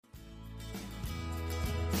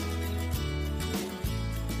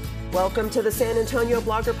Welcome to the San Antonio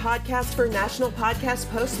Blogger Podcast for National Podcast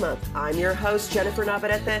Post Month. I'm your host, Jennifer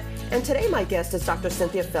Navarrete, and today my guest is Dr.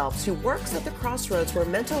 Cynthia Phelps, who works at the Crossroads where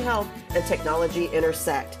mental health and technology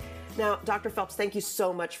intersect. Now, Dr. Phelps, thank you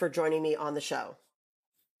so much for joining me on the show.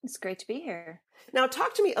 It's great to be here. Now,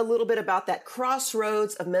 talk to me a little bit about that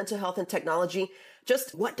crossroads of mental health and technology.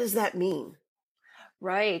 Just what does that mean?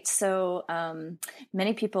 Right. So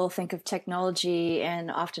many people think of technology and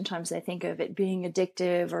oftentimes they think of it being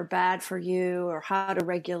addictive or bad for you or how to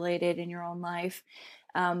regulate it in your own life.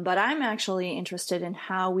 But I'm actually interested in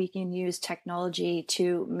how we can use technology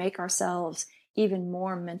to make ourselves even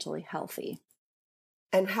more mentally healthy.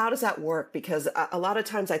 And how does that work? Because a lot of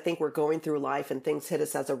times I think we're going through life and things hit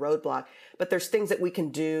us as a roadblock, but there's things that we can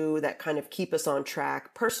do that kind of keep us on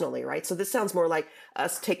track personally, right? So this sounds more like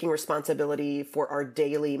us taking responsibility for our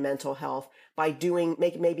daily mental health by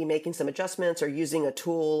maybe making some adjustments or using a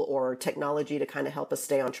tool or technology to kind of help us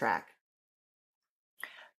stay on track.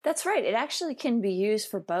 That's right. It actually can be used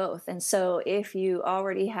for both. And so if you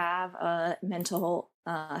already have a mental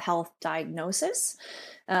health diagnosis,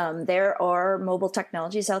 there are mobile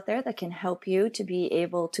technologies out there that can help you to be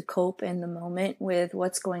able to cope in the moment with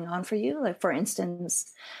what's going on for you. Like, for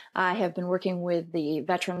instance, I have been working with the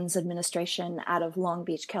Veterans Administration out of Long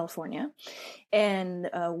Beach, California, and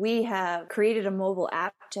we have created a mobile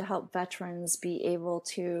app to help veterans be able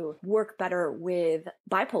to work better with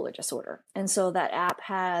bipolar disorder. And so that app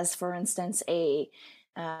has, for instance, a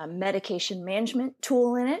medication management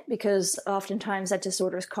tool in it, because oftentimes that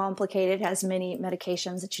disorder is complicated, has many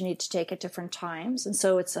medications that you need to take at different times. And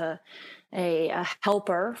so it's a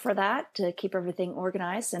helper for that to keep everything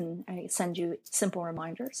organized and send you simple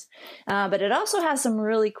reminders. But it also has some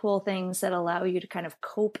really cool things that allow you to kind of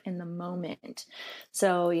cope in the moment.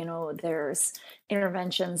 So, there's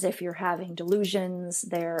interventions if you're having delusions.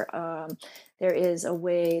 There is a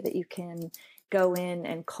way that you can go in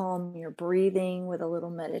and calm your breathing with a little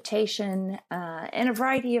meditation, and a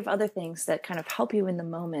variety of other things that kind of help you in the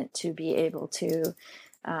moment to be able to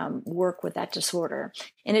work with that disorder.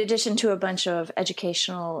 In addition to a bunch of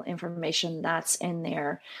educational information that's in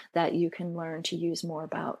there that you can learn to use more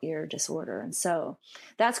about your disorder. And so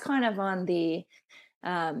that's kind of on the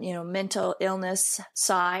mental illness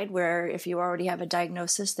side, where if you already have a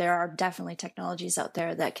diagnosis, there are definitely technologies out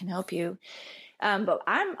there that can help you. But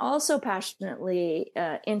I'm also passionately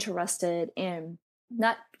interested in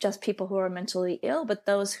not just people who are mentally ill, but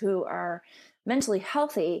those who are mentally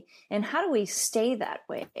healthy. And how do we stay that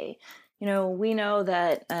way? We know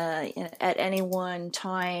that at any one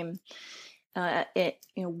time, 1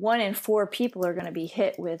 in 4 people are going to be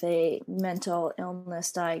hit with a mental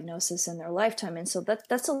illness diagnosis in their lifetime. And so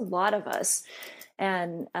that's a lot of us.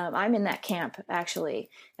 And I'm in that camp, actually.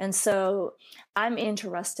 And so I'm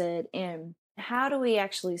interested in how do we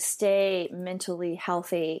actually stay mentally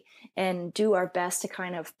healthy and do our best to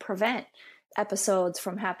kind of prevent episodes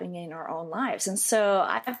from happening in our own lives. And so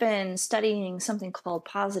I've been studying something called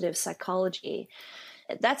positive psychology.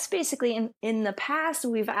 That's basically in the past,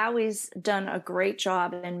 we've always done a great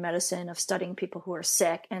job in medicine of studying people who are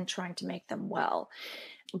sick and trying to make them well.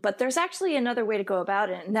 But there's actually another way to go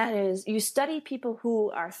about it, and that is you study people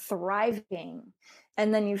who are thriving,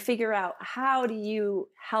 and then you figure out how do you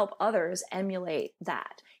help others emulate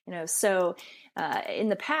that. So in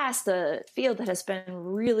the past, the field that has been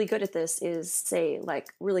really good at this is, say, like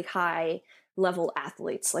really high level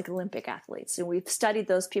athletes, like Olympic athletes. And we've studied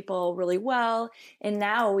those people really well. And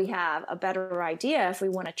now we have a better idea if we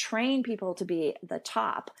want to train people to be the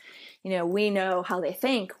top. We know how they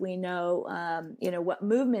think. We know, what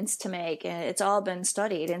movements to make. And it's all been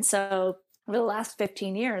studied. And so over the last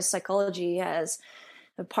 15 years, psychology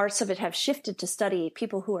parts of it have shifted to study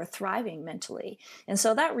people who are thriving mentally. And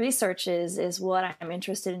so that research is what I'm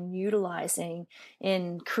interested in utilizing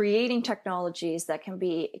in creating technologies that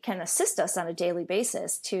can assist us on a daily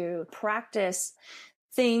basis to practice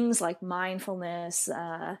things like mindfulness,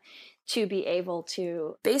 to be able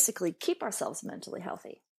to basically keep ourselves mentally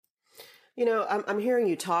healthy. I'm hearing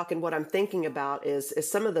you talk, and what I'm thinking about is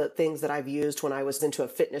some of the things that I've used when I was into a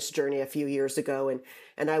fitness journey a few years ago,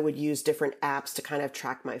 and I would use different apps to kind of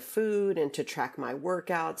track my food and to track my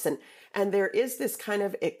workouts. And there is this kind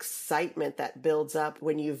of excitement that builds up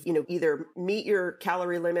when you've, either meet your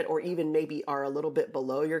calorie limit or even maybe are a little bit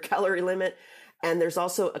below your calorie limit. And there's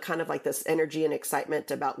also a kind of like this energy and excitement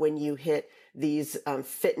about when you hit these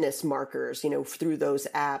fitness markers, through those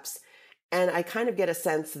apps. And I kind of get a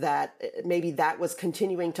sense that maybe that was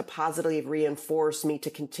continuing to positively reinforce me to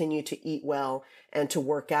continue to eat well and to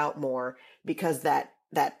work out more, because that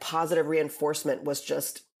positive reinforcement was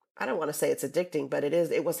just I don't want to say it's addicting, but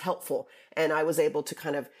it was helpful. And I was able to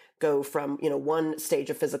kind of go from, one stage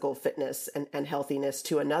of physical fitness and healthiness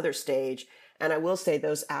to another stage. And I will say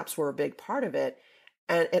those apps were a big part of it.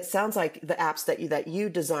 And it sounds like the apps that you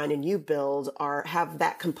design and you build have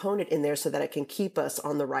that component in there so that it can keep us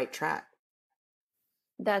on the right track.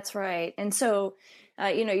 That's right. And so,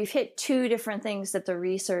 you've hit two different things that the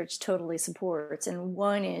research totally supports. And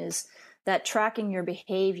one is that tracking your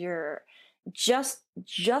behavior, just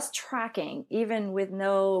tracking, even with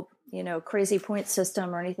no, crazy point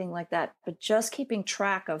system or anything like that, but just keeping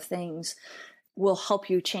track of things will help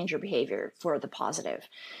you change your behavior for the positive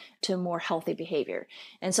to more healthy behavior.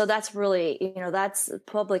 And so that's really, that's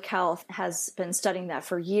public health has been studying that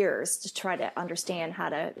for years to try to understand how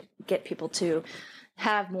to get people to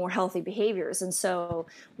have more healthy behaviors. And so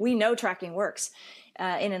we know tracking works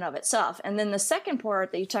in and of itself. And then the second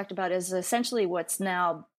part that you talked about is essentially what's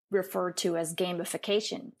now referred to as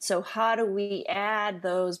gamification. So how do we add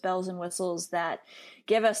those bells and whistles that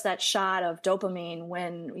give us that shot of dopamine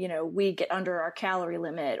when, we get under our calorie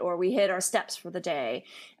limit or we hit our steps for the day?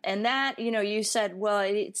 And that, you said, well,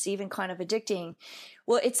 it's even kind of addicting.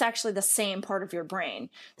 Well, it's actually the same part of your brain.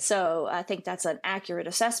 So I think that's an accurate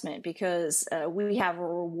assessment because we have a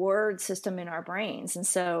reward system in our brains. And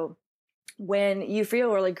so when you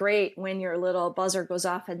feel really great, when your little buzzer goes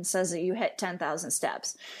off and says that you hit 10,000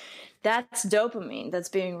 steps, that's dopamine that's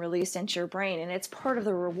being released into your brain, and it's part of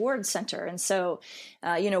the reward center. And so,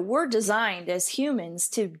 we're designed as humans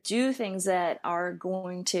to do things that are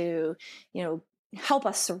going to, help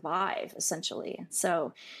us survive, essentially.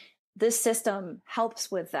 So this system helps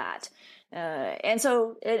with that. And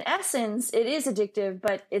so in essence, it is addictive,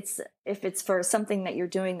 but if it's for something that you're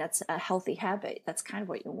doing that's a healthy habit, that's kind of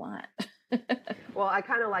what you want. Well, I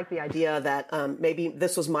kind of like the idea that maybe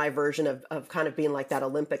this was my version of kind of being like that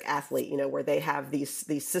Olympic athlete, where they have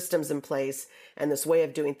these systems in place and this way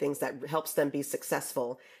of doing things that helps them be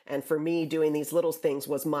successful. And for me, doing these little things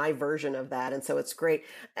was my version of that. And so it's great.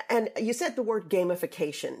 And you said the word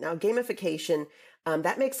gamification. Now, gamification,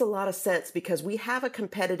 that makes a lot of sense because we have a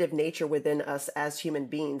competitive nature within us as human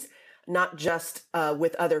beings, not just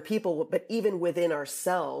with other people, but even within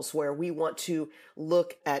ourselves, where we want to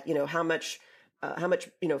look at, how much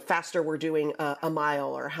faster we're doing a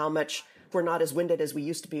mile, or how much we're not as winded as we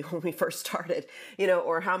used to be when we first started,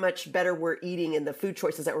 or how much better we're eating in the food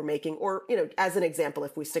choices that we're making. Or, as an example,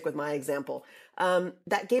 if we stick with my example,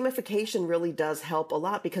 that gamification really does help a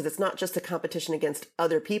lot because it's not just a competition against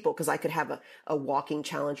other people, because I could have a walking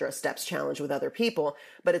challenge or a steps challenge with other people,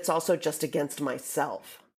 but it's also just against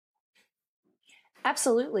myself.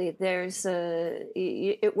 Absolutely.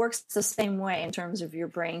 It works the same way in terms of your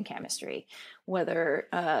brain chemistry, whether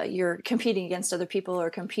you're competing against other people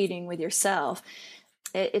or competing with yourself.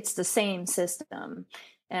 It's the same system.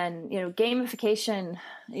 And, gamification,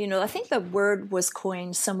 I think the word was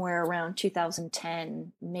coined somewhere around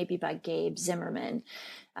 2010, maybe by Gabe Zimmerman.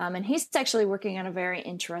 And he's actually working on a very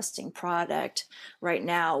interesting product right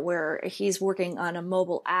now where he's working on a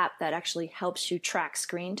mobile app that actually helps you track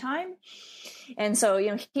screen time. And so,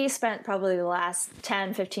 he spent probably the last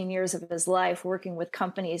 10, 15 years of his life working with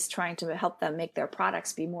companies trying to help them make their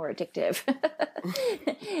products be more addictive.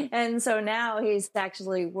 And so now he's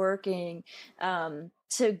actually working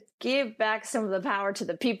to give back some of the power to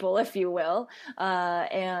the people, if you will,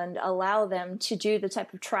 and allow them to do the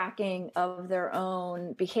type of tracking of their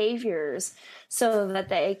own behaviors so that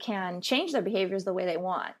they can change their behaviors the way they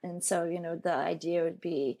want. And so, the idea would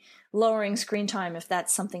be lowering screen time if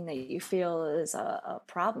that's something that you feel is a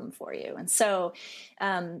problem for you. And so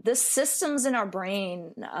the systems in our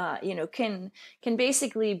brain, can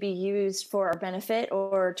basically be used for our benefit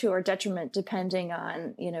or to our detriment, depending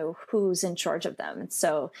on, who's in charge of them. And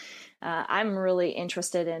so I'm really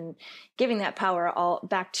interested in giving that power all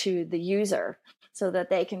back to the user so that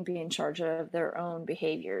they can be in charge of their own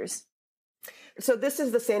behaviors. So this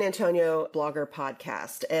is the San Antonio Blogger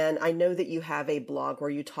Podcast, and I know that you have a blog where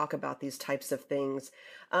you talk about these types of things.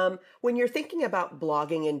 When you're thinking about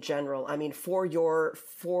blogging in general,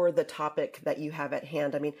 for the topic that you have at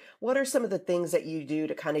hand, what are some of the things that you do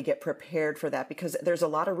to kind of get prepared for that? Because there's a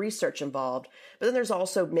lot of research involved, but then there's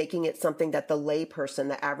also making it something that the layperson,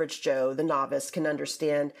 the average Joe, the novice can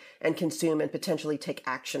understand and consume and potentially take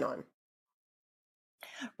action on.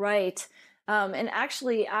 Right. And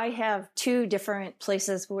actually, I have two different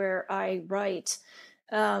places where I write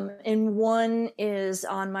And one is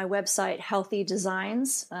on my website, Healthy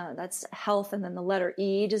Designs. That's health and then the letter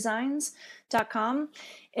E designs.com.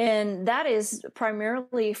 And that is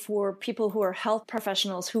primarily for people who are health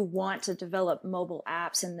professionals who want to develop mobile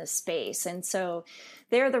apps in this space. And so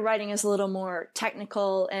there, the writing is a little more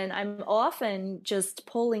technical, and I'm often just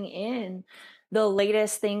pulling in the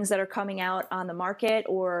latest things that are coming out on the market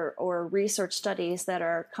or research studies that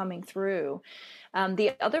are coming through.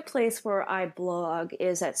 The other place where I blog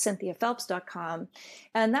is at cynthiaphelps.com,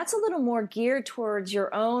 and that's a little more geared towards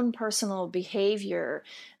your own personal behavior.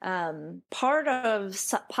 Part of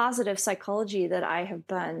positive psychology that I have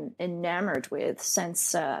been enamored with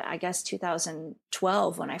since, I guess,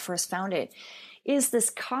 2012 when I first found it is this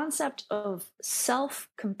concept of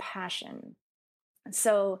self-compassion.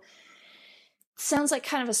 So sounds like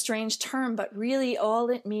kind of a strange term, but really all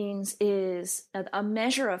it means is a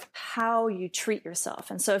measure of how you treat yourself.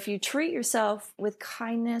 And so if you treat yourself with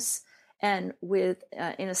kindness and with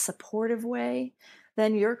in a supportive way,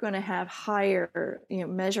 then you're going to have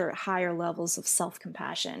measure higher levels of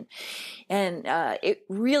self-compassion. And it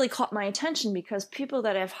really caught my attention because people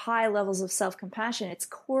that have high levels of self-compassion, it's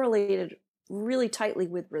correlated really tightly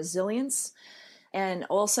with resilience, and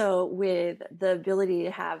also with the ability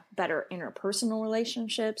to have better interpersonal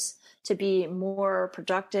relationships, to be more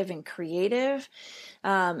productive and creative.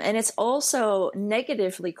 And it's also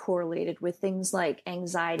negatively correlated with things like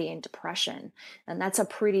anxiety and depression. And that's a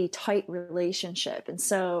pretty tight relationship. And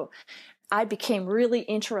so I became really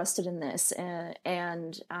interested in this,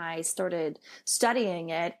 and I started studying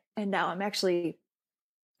it. And now I'm actually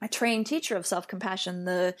a trained teacher of self-compassion.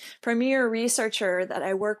 The premier researcher that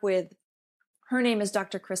I work with, her name is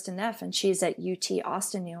Dr. Kristen Neff, and she's at UT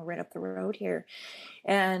Austin, right up the road here.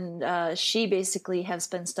 And she basically has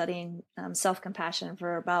been studying self-compassion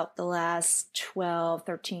for about the last 12,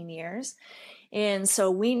 13 years. And so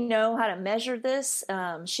we know how to measure this.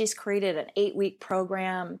 She's created an 8-week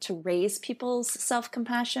program to raise people's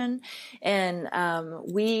self-compassion. And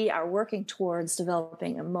we are working towards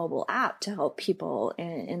developing a mobile app to help people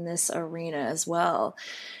in this arena as well.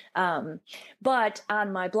 But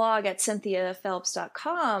on my blog at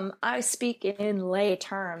cynthiaphelps.com, I speak in lay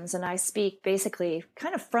terms, and I speak basically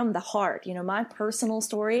kind of from the heart. My personal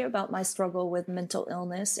story about my struggle with mental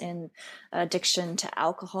illness and addiction to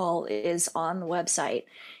alcohol is on the website.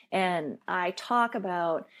 And I talk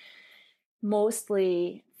about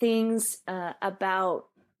mostly things about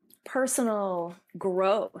personal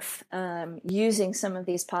growth using some of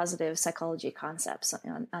these positive psychology concepts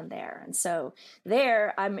on there. And so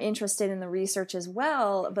there I'm interested in the research as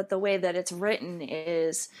well, but the way that it's written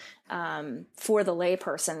is for the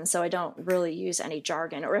layperson. So I don't really use any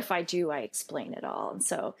jargon, or if I do, I explain it all. And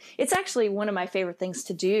so it's actually one of my favorite things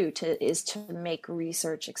to do is to make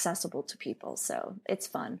research accessible to people. So it's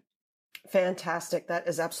fun. Fantastic. That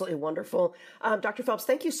is absolutely wonderful. Dr. Phelps,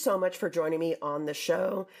 thank you so much for joining me on the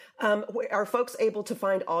show. Are folks able to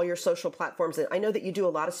find all your social platforms? I know that you do a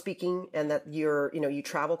lot of speaking and that you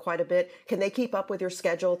travel quite a bit. Can they keep up with your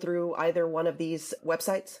schedule through either one of these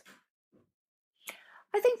websites?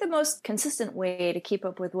 I think the most consistent way to keep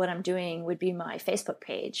up with what I'm doing would be my Facebook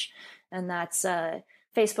page. And that's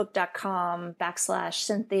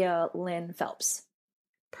facebook.com/Cynthia Lynn Phelps.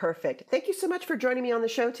 Perfect. Thank you so much for joining me on the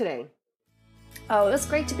show today. Oh, it was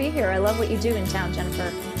great to be here. I love what you do in town, Jennifer.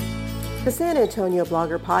 The San Antonio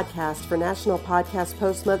Blogger Podcast for National Podcast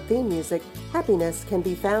Post Month theme music, Happiness, can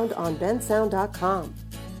be found on bensound.com.